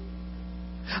too.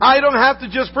 I don't have to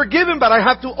just forgive him, but I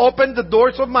have to open the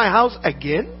doors of my house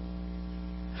again.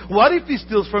 What if he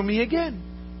steals from me again?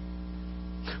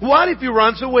 What if he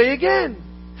runs away again?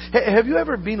 Have you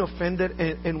ever been offended,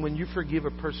 and when you forgive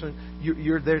a person,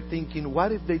 you're there thinking,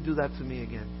 what if they do that to me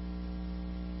again?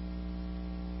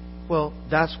 Well,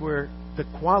 that's where the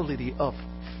quality of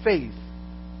faith.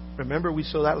 Remember we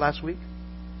saw that last week?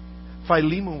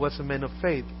 Philemon was a man of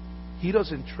faith. He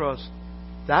doesn't trust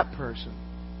that person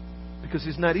because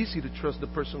it's not easy to trust the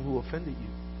person who offended you.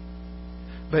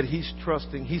 But he's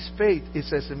trusting. His faith, it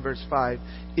says in verse 5,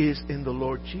 is in the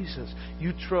Lord Jesus.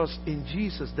 You trust in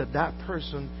Jesus that that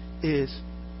person is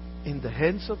in the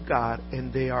hands of God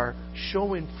and they are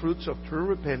showing fruits of true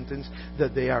repentance,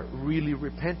 that they are really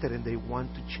repentant and they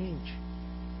want to change.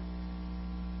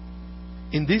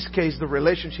 In this case, the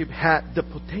relationship had the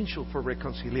potential for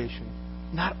reconciliation.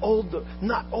 Not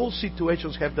all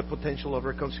situations have the potential of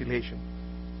reconciliation.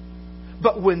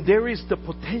 But when there is the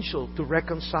potential to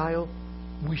reconcile,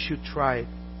 we should try it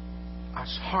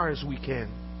as hard as we can.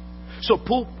 So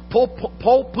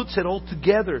Paul puts it all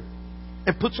together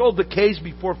and puts all the case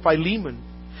before Philemon.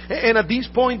 And at this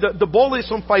point, the ball is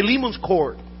on Philemon's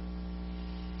court.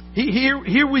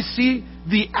 Here we see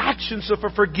the actions of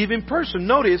a forgiving person.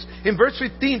 Notice in verse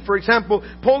 15, for example,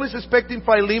 Paul is expecting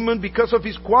Philemon because of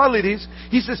his qualities.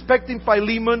 He's expecting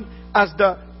Philemon as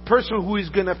the person who is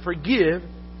going to forgive,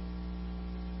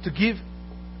 to give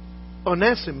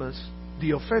Onesimus,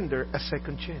 the offender, a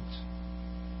second chance.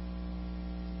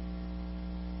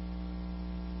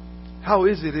 How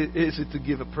is it to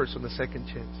give a person a second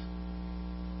chance?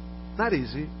 Not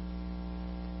easy.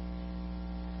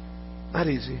 Not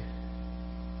easy.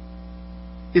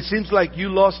 It seems like you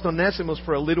lost Onesimus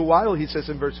for a little while, he says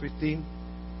in verse 15,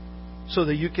 so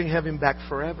that you can have him back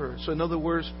forever. So in other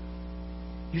words,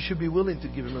 you should be willing to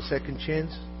give him a second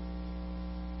chance.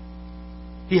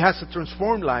 He has a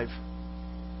transformed life,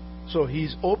 so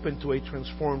he's open to a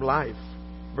transformed life.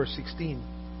 Verse 16.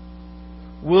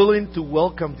 Willing to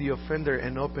welcome the offender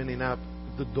and opening up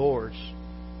the doors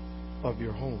of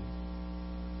your home.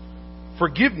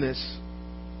 Forgiveness.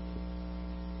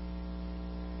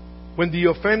 When the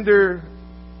offender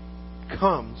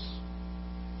comes,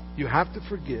 you have to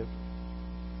forgive.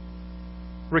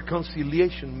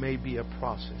 Reconciliation may be a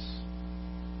process.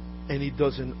 And it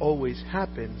doesn't always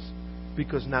happen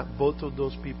because not both of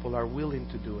those people are willing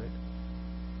to do it.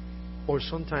 Or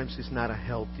sometimes it's not a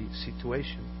healthy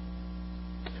situation.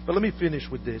 But let me finish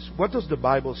with this. What does the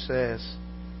Bible says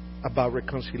about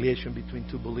reconciliation between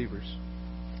two believers?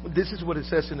 This is what it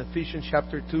says in Ephesians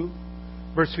chapter 2,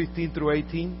 verse 15 through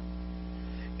 18.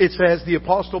 It says, the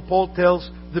Apostle Paul tells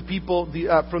the people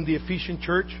from the Ephesian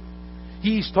church,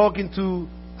 he's talking to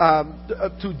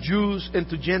Jews and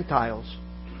to Gentiles.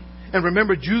 And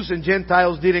remember, Jews and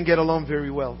Gentiles didn't get along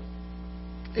very well.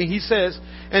 And he says,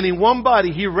 and in one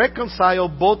body he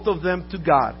reconciled both of them to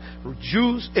God.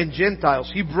 Jews and Gentiles.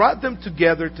 He brought them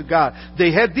together to God.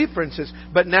 They had differences,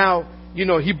 but now,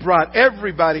 he brought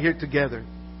everybody here together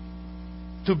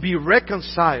to be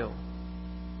reconciled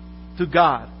to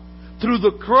God through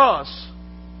the cross.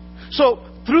 So,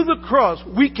 through the cross,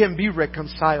 we can be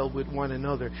reconciled with one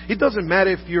another. It doesn't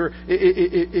matter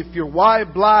if you're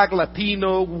white, black,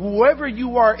 Latino, whoever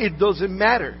you are, it doesn't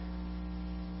matter.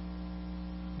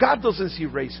 God doesn't see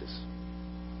races.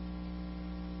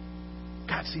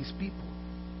 God sees people.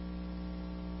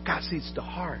 God sees the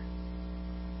heart.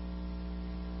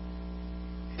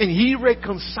 And He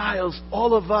reconciles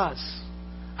all of us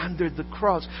under the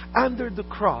cross. Under the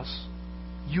cross,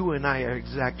 you and I are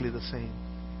exactly the same.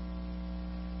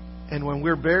 And when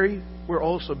we're buried, we're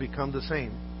also become the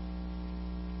same.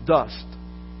 Dust.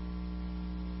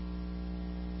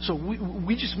 So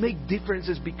we just make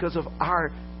differences because of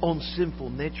our own sinful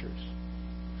natures.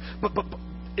 But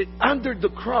under the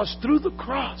cross, through the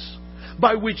cross,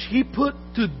 by which He put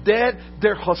to death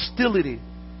their hostility,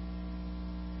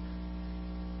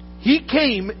 He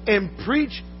came and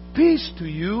preached peace to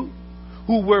you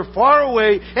who were far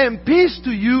away and peace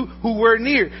to you who were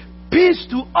near. Peace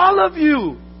to all of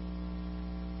you.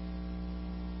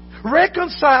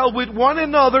 Reconcile with one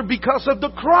another because of the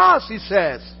cross, He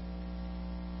says.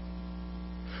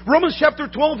 Romans chapter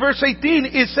 12 verse 18,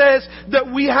 it says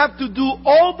that we have to do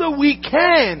all that we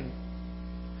can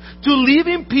to live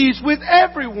in peace with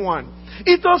everyone.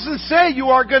 It doesn't say you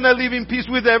are going to live in peace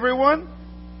with everyone.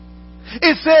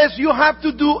 It says you have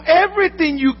to do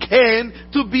everything you can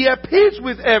to be at peace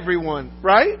with everyone,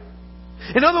 right?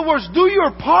 In other words, do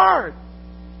your part.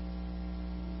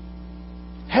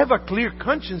 Have a clear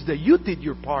conscience that you did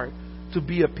your part to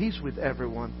be at peace with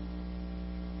everyone.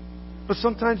 But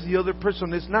sometimes the other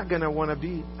person is not going to want to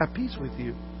be at peace with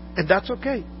you. And that's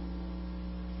okay.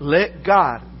 Let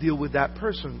God deal with that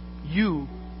person. You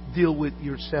deal with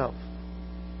yourself.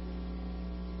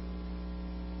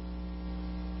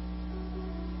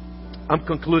 I'm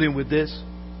concluding with this.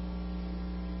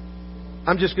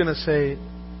 I'm just going to say,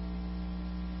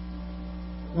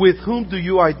 with whom do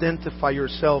you identify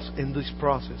yourselves in this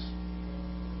process?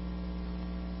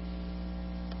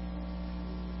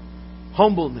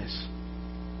 Humbleness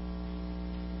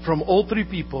from all three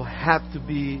people have to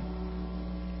be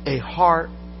a heart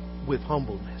with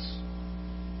humbleness.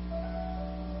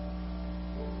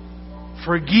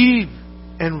 Forgive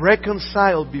and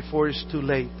reconcile before it's too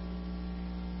late.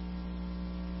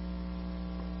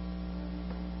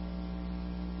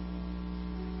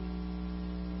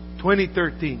 In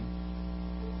 2013,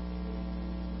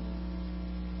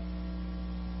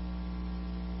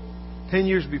 ten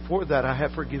years before that, I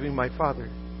had forgiven my father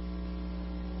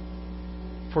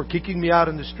for kicking me out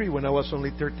in the street when I was only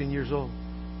 13 years old.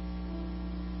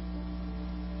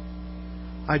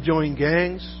 I joined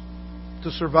gangs to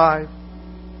survive,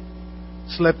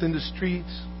 slept in the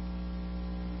streets.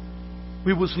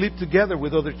 We would sleep together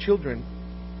with other children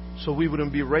so we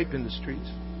wouldn't be raped in the streets.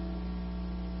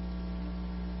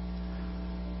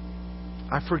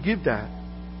 I forgive that.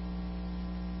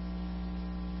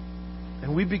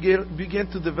 And we began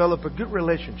to develop a good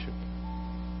relationship.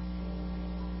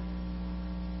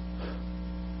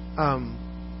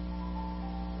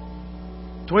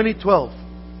 2012.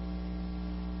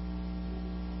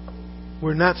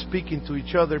 We're not speaking to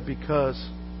each other because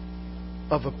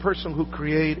of a person who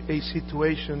created a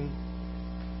situation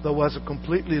that was a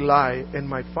completely lie, and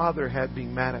my father had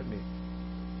been mad at me.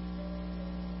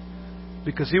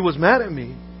 Because he was mad at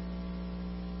me,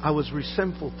 I was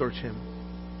resentful towards him.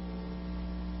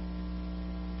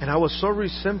 And I was so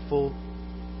resentful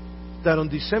that on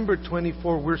December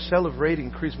 24, we're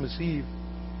celebrating Christmas Eve.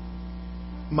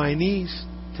 My niece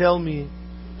tell me,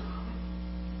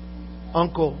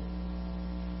 Uncle,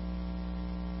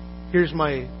 here's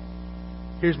my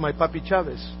Papi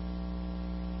Chavez.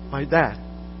 My dad.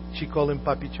 She called him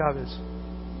Papi Chavez.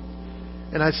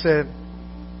 And I said,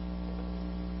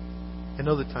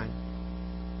 another time.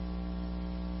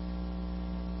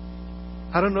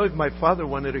 I don't know if my father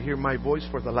wanted to hear my voice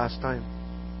for the last time.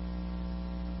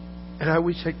 And I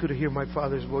wish I could hear my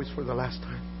father's voice for the last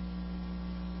time.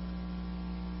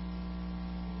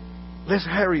 Let's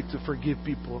hurry to forgive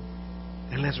people.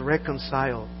 And let's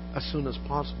reconcile as soon as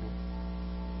possible.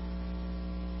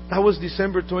 That was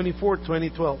December 24,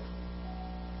 2012.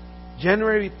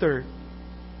 January 3rd,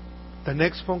 the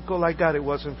next phone call I got, it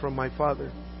wasn't from my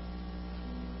father.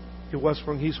 It was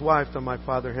from his wife that my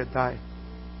father had died.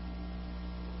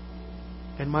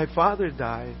 And my father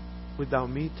died without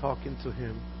me talking to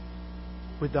him,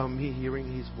 without me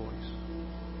hearing his voice.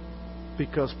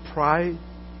 Because pride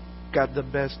got the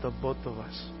best of both of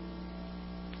us,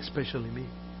 especially me.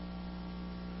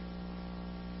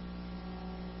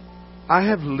 I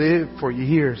have lived for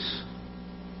years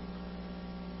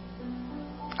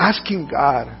asking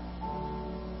God,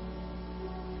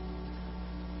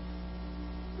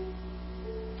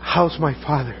 how's my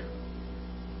father?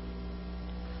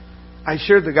 I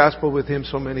shared the gospel with him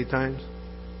so many times.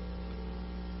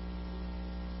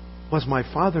 Was my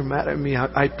father mad at me?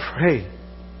 I pray.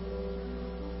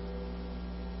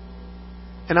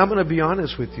 And I'm going to be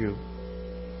honest with you.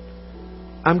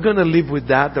 I'm going to live with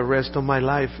that the rest of my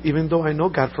life, even though I know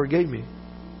God forgave me.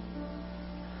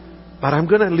 But I'm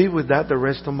going to live with that the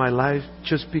rest of my life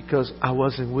just because I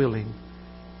wasn't willing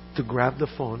to grab the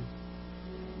phone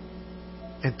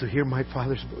and to hear my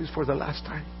father's voice for the last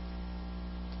time.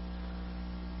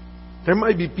 There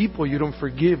might be people you don't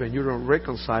forgive and you don't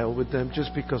reconcile with them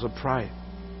just because of pride.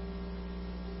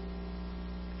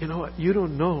 You know what? You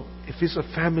don't know if it's a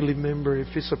family member, if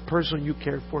it's a person you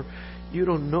care for. You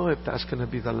don't know if that's going to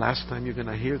be the last time you're going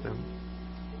to hear them.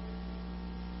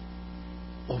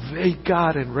 Obey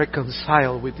God and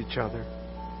reconcile with each other.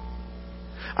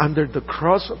 Under the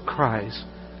cross of Christ,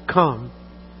 come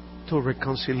to a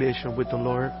reconciliation with the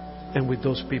Lord and with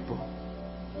those people.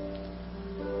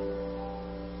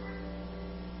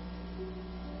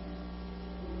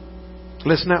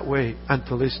 Let's not wait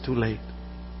until it's too late.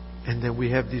 And then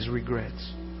we have these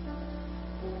regrets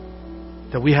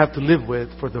that we have to live with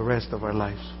for the rest of our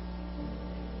lives.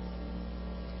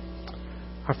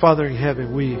 Our Father in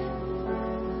heaven, we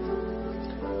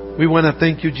want to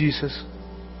thank you, Jesus.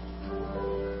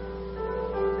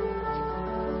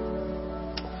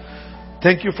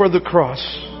 Thank you for the cross.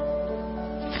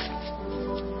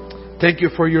 Thank you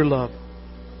for your love.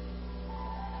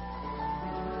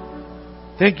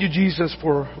 Thank you, Jesus,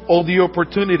 for all the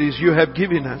opportunities you have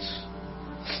given us.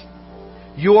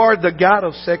 You are the God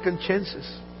of second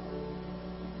chances.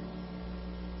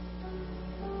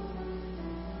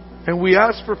 And we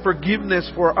ask for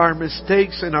forgiveness for our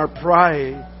mistakes and our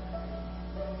pride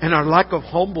and our lack of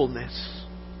humbleness.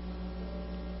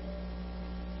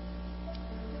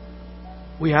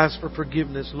 We ask for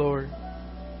forgiveness, Lord,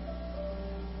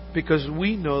 because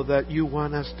we know that you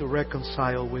want us to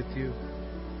reconcile with you.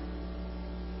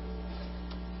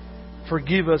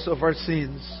 Forgive us of our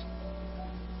sins,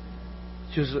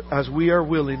 just as we are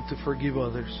willing to forgive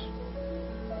others.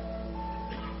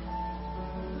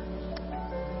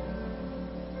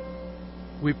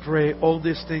 We pray all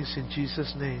these things in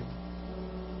Jesus' name.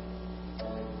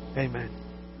 Amen.